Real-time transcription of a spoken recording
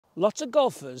Lots of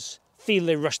golfers feel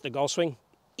they rush the golf swing,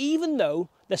 even though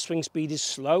their swing speed is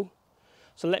slow.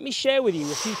 So let me share with you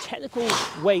a few technical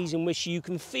ways in which you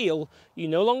can feel you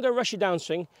no longer rush your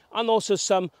downswing, and also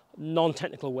some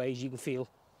non-technical ways you can feel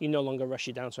you no longer rush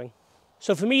your downswing.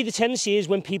 So for me, the tendency is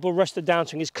when people rush the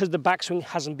downswing is because the backswing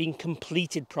hasn't been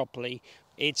completed properly.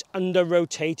 It's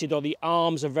under-rotated, or the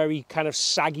arms are very kind of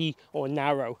saggy or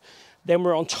narrow. Then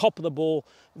we're on top of the ball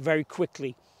very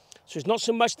quickly. So it's not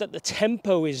so much that the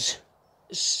tempo is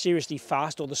seriously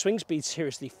fast or the swing speed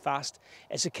seriously fast.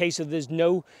 It's a case of there's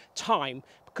no time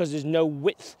because there's no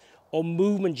width or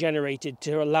movement generated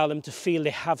to allow them to feel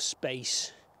they have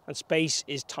space. And space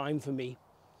is time for me.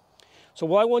 So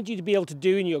what I want you to be able to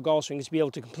do in your golf swing is to be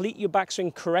able to complete your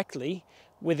backswing correctly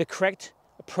with the correct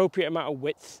appropriate amount of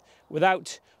width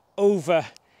without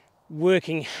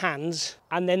overworking hands,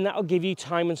 and then that'll give you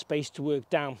time and space to work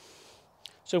down.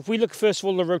 So if we look first of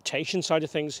all the rotation side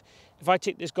of things, if I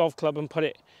take this golf club and put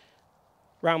it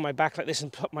around my back like this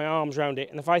and put my arms around it,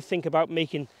 and if I think about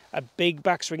making a big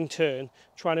backswing turn,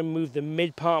 trying to move the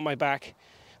mid part of my back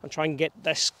and try and get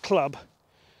this club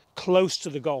close to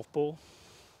the golf ball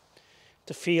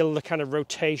to feel the kind of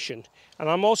rotation. And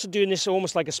I'm also doing this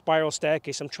almost like a spiral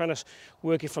staircase. I'm trying to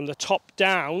work it from the top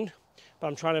down, but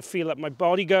I'm trying to feel that my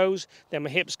body goes, then my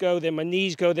hips go, then my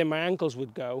knees go, then my ankles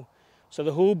would go. So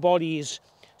the whole body is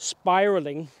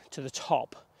spiraling to the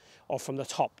top, or from the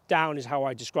top down is how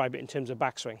I describe it in terms of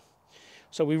backswing.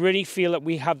 So we really feel that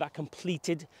we have that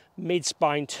completed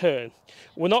mid-spine turn.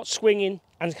 We're not swinging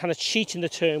and kind of cheating the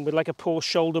turn with like a poor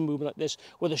shoulder movement like this,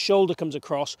 where the shoulder comes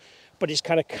across, but it's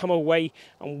kind of come away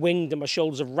and winged and my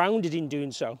shoulders are rounded in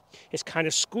doing so. It's kind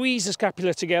of squeeze the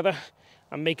scapula together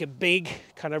and make a big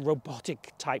kind of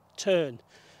robotic type turn.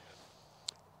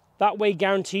 That way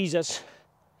guarantees us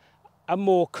a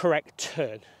more correct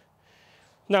turn.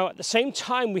 Now at the same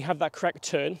time we have that correct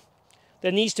turn,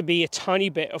 there needs to be a tiny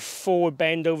bit of forward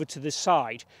bend over to the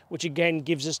side, which again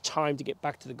gives us time to get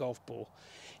back to the golf ball.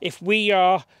 If we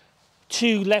are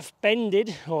too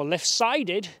left-bended or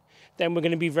left-sided, then we're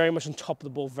going to be very much on top of the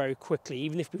ball very quickly,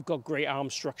 even if we've got great arm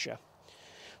structure.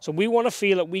 So we want to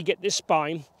feel that we get this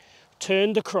spine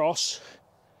turned across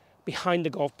behind the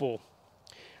golf ball.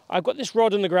 I've got this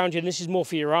rod on the ground here, and this is more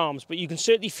for your arms, but you can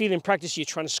certainly feel in practice you're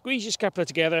trying to squeeze your scapula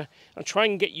together and try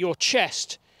and get your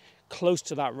chest close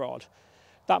to that rod.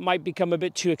 That might become a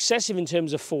bit too excessive in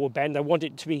terms of forward bend. I want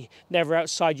it to be never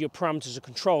outside your parameters of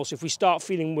control. So if we start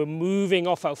feeling we're moving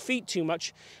off our feet too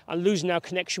much and losing our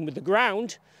connection with the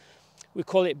ground, we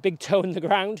call it big toe in the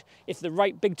ground. If the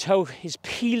right big toe is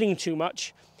peeling too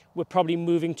much, we're probably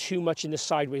moving too much in the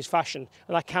sideways fashion.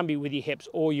 And that can be with your hips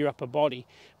or your upper body.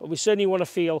 But we certainly want to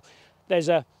feel there's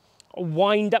a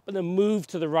wind up and a move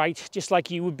to the right, just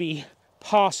like you would be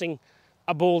passing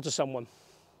a ball to someone.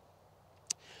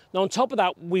 Now on top of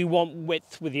that, we want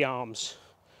width with the arms.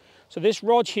 So this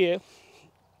rod here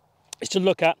is to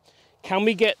look at, can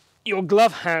we get your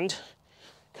glove hand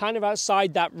kind of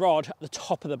outside that rod at the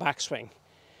top of the backswing?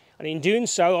 And in doing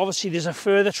so, obviously there's a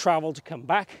further travel to come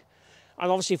back.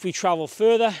 And obviously if we travel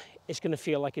further, it's going to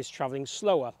feel like it's traveling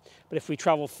slower. But if we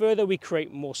travel further, we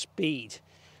create more speed.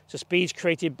 So speed's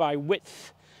created by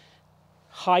width,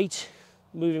 height,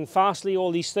 moving fastly,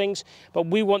 all these things. But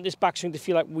we want this backswing to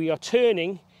feel like we are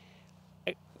turning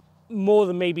more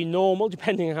than maybe normal,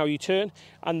 depending on how you turn,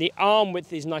 and the arm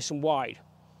width is nice and wide.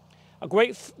 A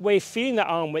great way of feeling that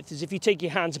arm width is if you take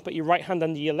your hands and put your right hand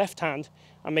under your left hand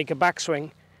and make a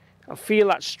backswing and feel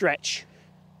that stretch.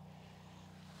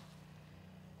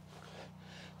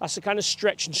 That's the kind of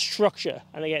stretch and structure,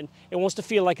 and again, it wants to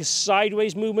feel like a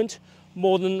sideways movement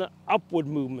more than an upward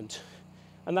movement,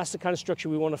 and that's the kind of structure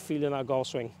we want to feel in our golf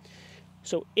swing.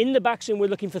 So in the backswing, we're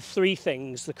looking for three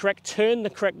things: the correct turn, the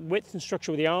correct width and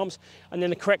structure with the arms, and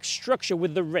then the correct structure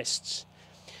with the wrists.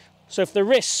 So if the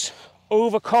wrists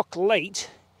overcock late,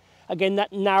 again,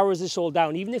 that narrows this all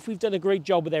down, even if we've done a great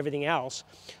job with everything else.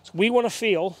 So we want to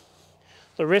feel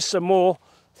the wrists are more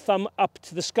thumb up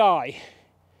to the sky.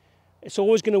 It's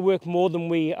always going to work more than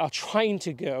we are trying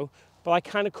to go, but I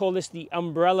kind of call this the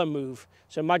umbrella move.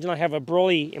 So imagine I have a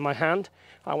brolly in my hand.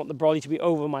 I want the brolly to be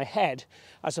over my head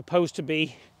as opposed to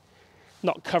be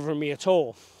not covering me at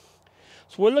all.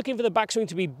 So we're looking for the backswing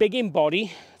to be big in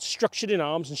body, structured in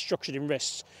arms and structured in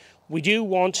wrists. We do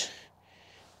want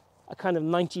a kind of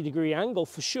 90-degree angle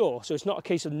for sure. So it's not a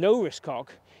case of no wrist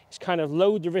cock. It's kind of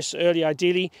load the wrists early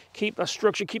ideally, keep that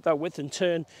structure, keep that width and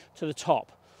turn to the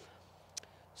top.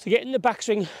 So getting the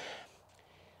backswing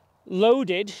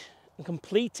loaded and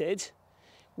completed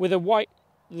with the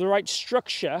right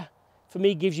structure for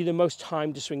me, gives you the most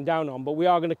time to swing down on. But we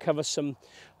are going to cover some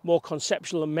more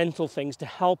conceptual and mental things to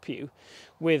help you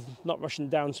with not rushing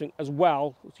the downswing as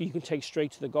well, so you can take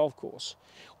straight to the golf course.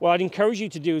 What I'd encourage you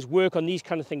to do is work on these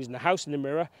kind of things in the house, in the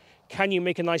mirror. Can you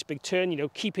make a nice big turn, you know,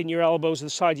 keeping your elbows to the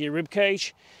side of your rib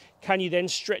cage? Can you then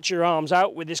stretch your arms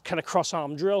out with this kind of cross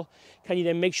arm drill? Can you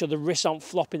then make sure the wrists aren't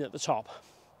flopping at the top?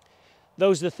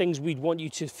 Those are the things we'd want you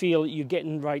to feel that you're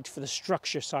getting right for the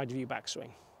structure side of your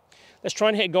backswing. Let's try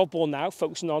and hit a golf ball now,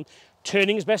 focusing on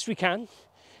turning as best we can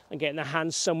and getting the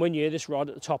hands somewhere near this rod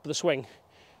at the top of the swing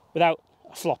without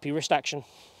a floppy wrist action.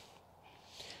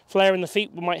 Flaring the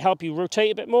feet might help you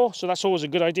rotate a bit more, so that's always a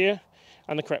good idea,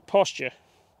 and the correct posture.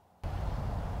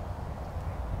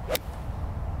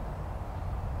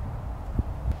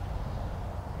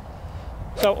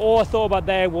 So all I thought about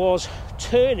there was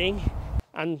turning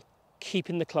and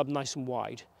keeping the club nice and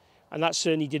wide, and that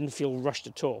certainly didn't feel rushed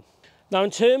at all. Now,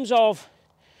 in terms of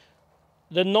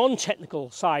the non-technical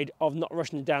side of not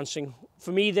rushing the downswing,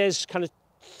 for me there's kind of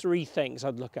three things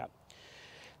I'd look at.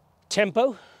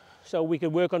 Tempo, so we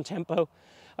could work on tempo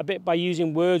a bit by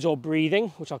using words or breathing,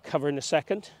 which I'll cover in a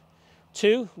second.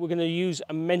 2, we're going to use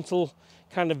a mental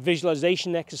kind of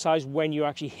visualization exercise when you're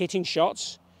actually hitting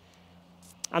shots.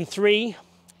 And 3,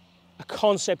 a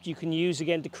concept you can use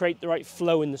again to create the right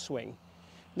flow in the swing.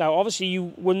 Now, obviously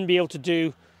you wouldn't be able to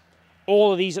do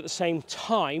all of these at the same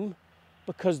time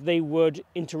because they would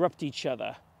interrupt each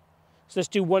other. So let's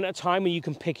do one at a time and you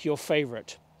can pick your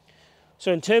favorite.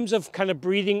 So in terms of kind of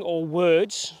breathing or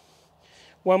words,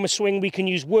 when we swing, we can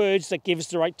use words that give us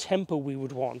the right tempo we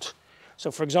would want. So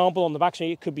for example, on the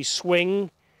backswing, it could be swing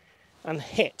and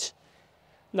hit.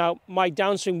 Now, my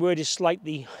downswing word is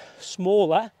slightly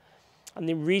smaller, and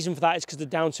the reason for that is because the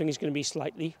downswing is going to be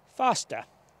slightly faster.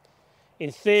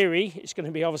 In theory, it's going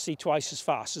to be obviously twice as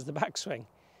fast as the backswing.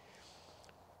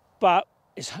 But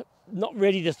it's not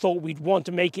really the thought we'd want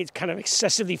to make it kind of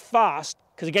excessively fast,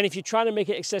 because again, if you're trying to make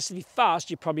it excessively fast,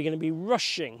 you're probably going to be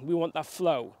rushing. We want that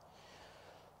flow.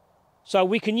 So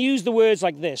we can use the words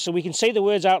like this. So we can say the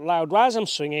words out loud as I'm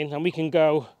swinging, and we can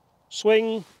go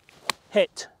swing,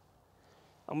 hit.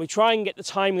 And we try and get the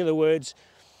timing of the words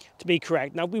to be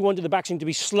correct. Now, if we wanted the backswing to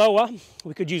be slower,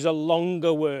 we could use a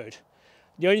longer word.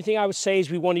 The only thing I would say is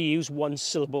we want to use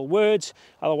one-syllable words,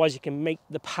 otherwise you can make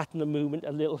the pattern of movement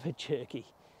a little bit jerky.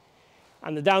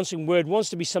 And the downswing word wants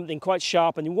to be something quite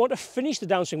sharp, and you want to finish the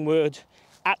downswing word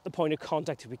at the point of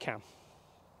contact if we can.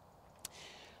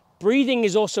 Breathing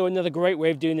is also another great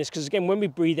way of doing this, because again, when we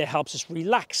breathe, it helps us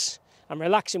relax. And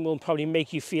relaxing will probably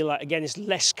make you feel like, again, it's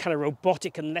less kind of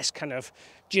robotic and less kind of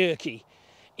jerky.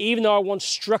 Even though I want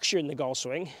structure in the golf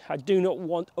swing, I do not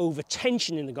want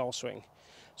over-tension in the golf swing.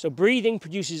 So breathing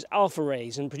produces alpha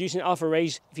rays, and producing alpha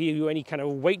rays, if you do any kind of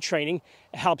weight training,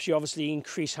 it helps you obviously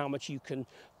increase how much you can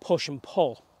push and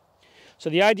pull. So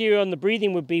the idea on the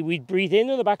breathing would be we'd breathe in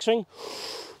on the backswing,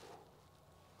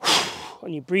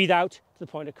 and you breathe out to the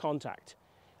point of contact.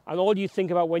 And all you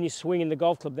think about when you're swinging the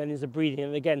golf club then is the breathing.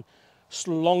 And again,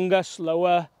 longer,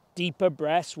 slower, deeper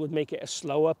breaths would make it a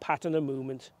slower pattern of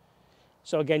movement.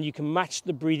 So again, you can match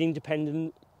the breathing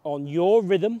depending on your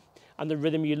rhythm and the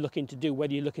rhythm you're looking to do,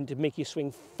 whether you're looking to make your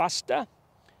swing faster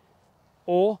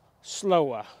or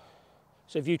slower.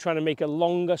 So if you're trying to make a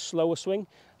longer, slower swing,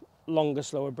 longer,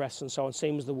 slower breaths and so on,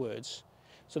 same as the words.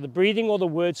 So the breathing or the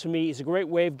words for me is a great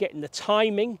way of getting the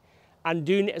timing and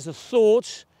doing it as a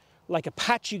thought, like a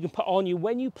patch you can put on you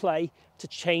when you play to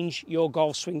change your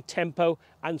golf swing tempo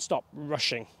and stop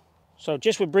rushing. So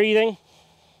just with breathing.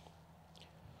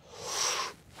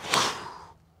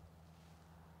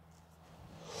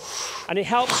 And it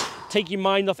helps take your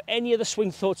mind off any of the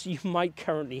swing thoughts you might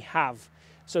currently have.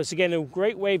 So it's again a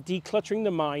great way of decluttering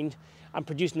the mind and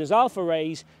producing those alpha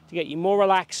rays to get you more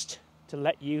relaxed, to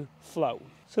let you flow.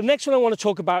 So the next one I want to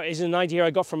talk about is an idea I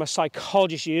got from a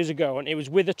psychologist years ago, and it was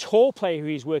with a tour player who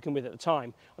he was working with at the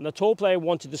time. And the tour player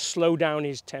wanted to slow down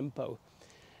his tempo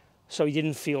so he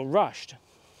didn't feel rushed.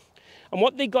 And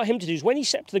what they got him to do is when he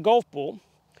stepped to the golf ball,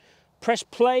 press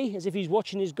play as if he's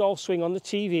watching his golf swing on the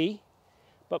TV,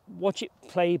 but watch it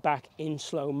play back in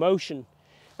slow motion.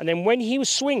 And then when he was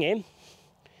swinging,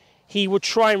 he would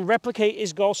try and replicate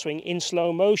his golf swing in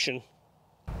slow motion.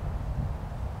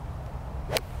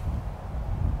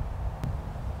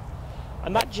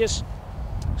 And that just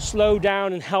slowed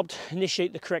down and helped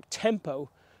initiate the correct tempo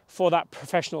for that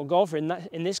professional golfer,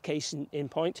 in this case, in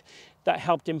point, that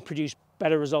helped him produce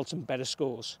better results and better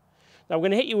scores. Now I'm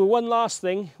going to hit you with one last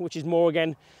thing, which is more,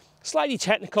 again, slightly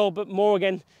technical, but more,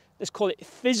 again, let's call it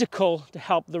physical to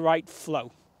help the right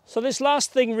flow. So this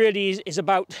last thing really is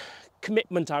about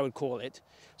commitment, I would call it.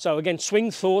 So again,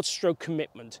 swing thought stroke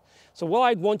commitment. So what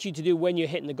I'd want you to do when you're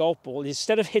hitting the golf ball is,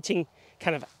 instead of hitting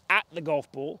kind of at the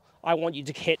golf ball, I want you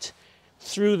to hit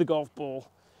through the golf ball.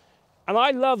 And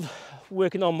I love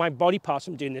working on my body parts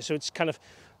when I'm doing this. So it's kind of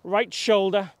right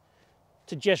shoulder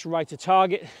to just right to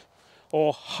target,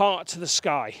 or heart to the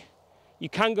sky. You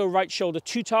can go right shoulder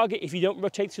to target if you don't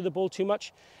rotate through the ball too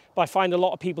much. But I find a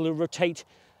lot of people who rotate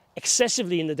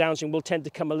excessively in the downswing will tend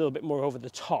to come a little bit more over the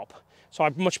top. So I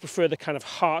much prefer the kind of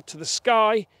heart to the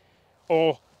sky,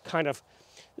 or kind of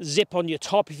zip on your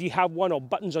top if you have one, or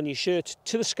buttons on your shirt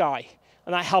to the sky.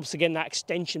 And that helps, again, that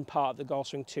extension part of the golf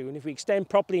swing too. And if we extend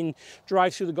properly and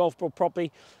drive through the golf ball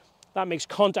properly, that makes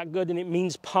contact good, and it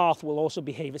means path will also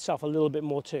behave itself a little bit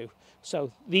more too.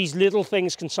 So these little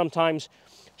things can sometimes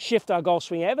shift our golf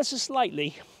swing ever so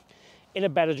slightly in a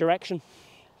better direction.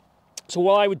 So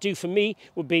what I would do for me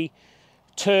would be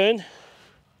turn,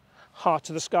 heart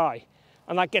to the sky.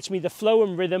 And that gets me the flow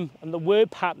and rhythm and the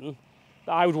word pattern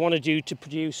that I would want to do to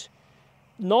produce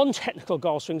non-technical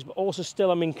golf swings, but also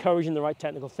still I'm encouraging the right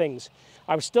technical things.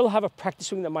 I would still have a practice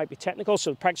swing that might be technical,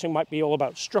 so the practice swing might be all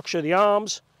about structure of the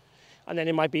arms, and then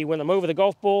it might be when I'm over the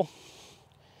golf ball,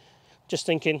 just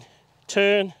thinking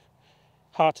turn,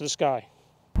 heart to the sky.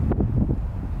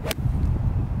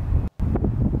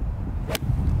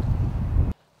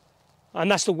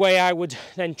 And that's the way I would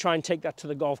then try and take that to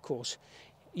the golf course,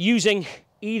 using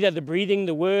either the breathing,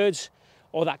 the words,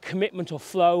 or that commitment or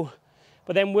flow,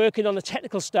 but then working on the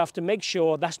technical stuff to make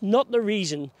sure that's not the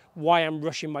reason why I'm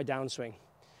rushing my downswing.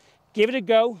 Give it a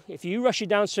go. If you rush your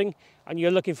downswing and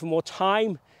you're looking for more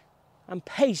time and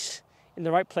pace in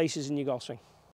the right places in your golf swing.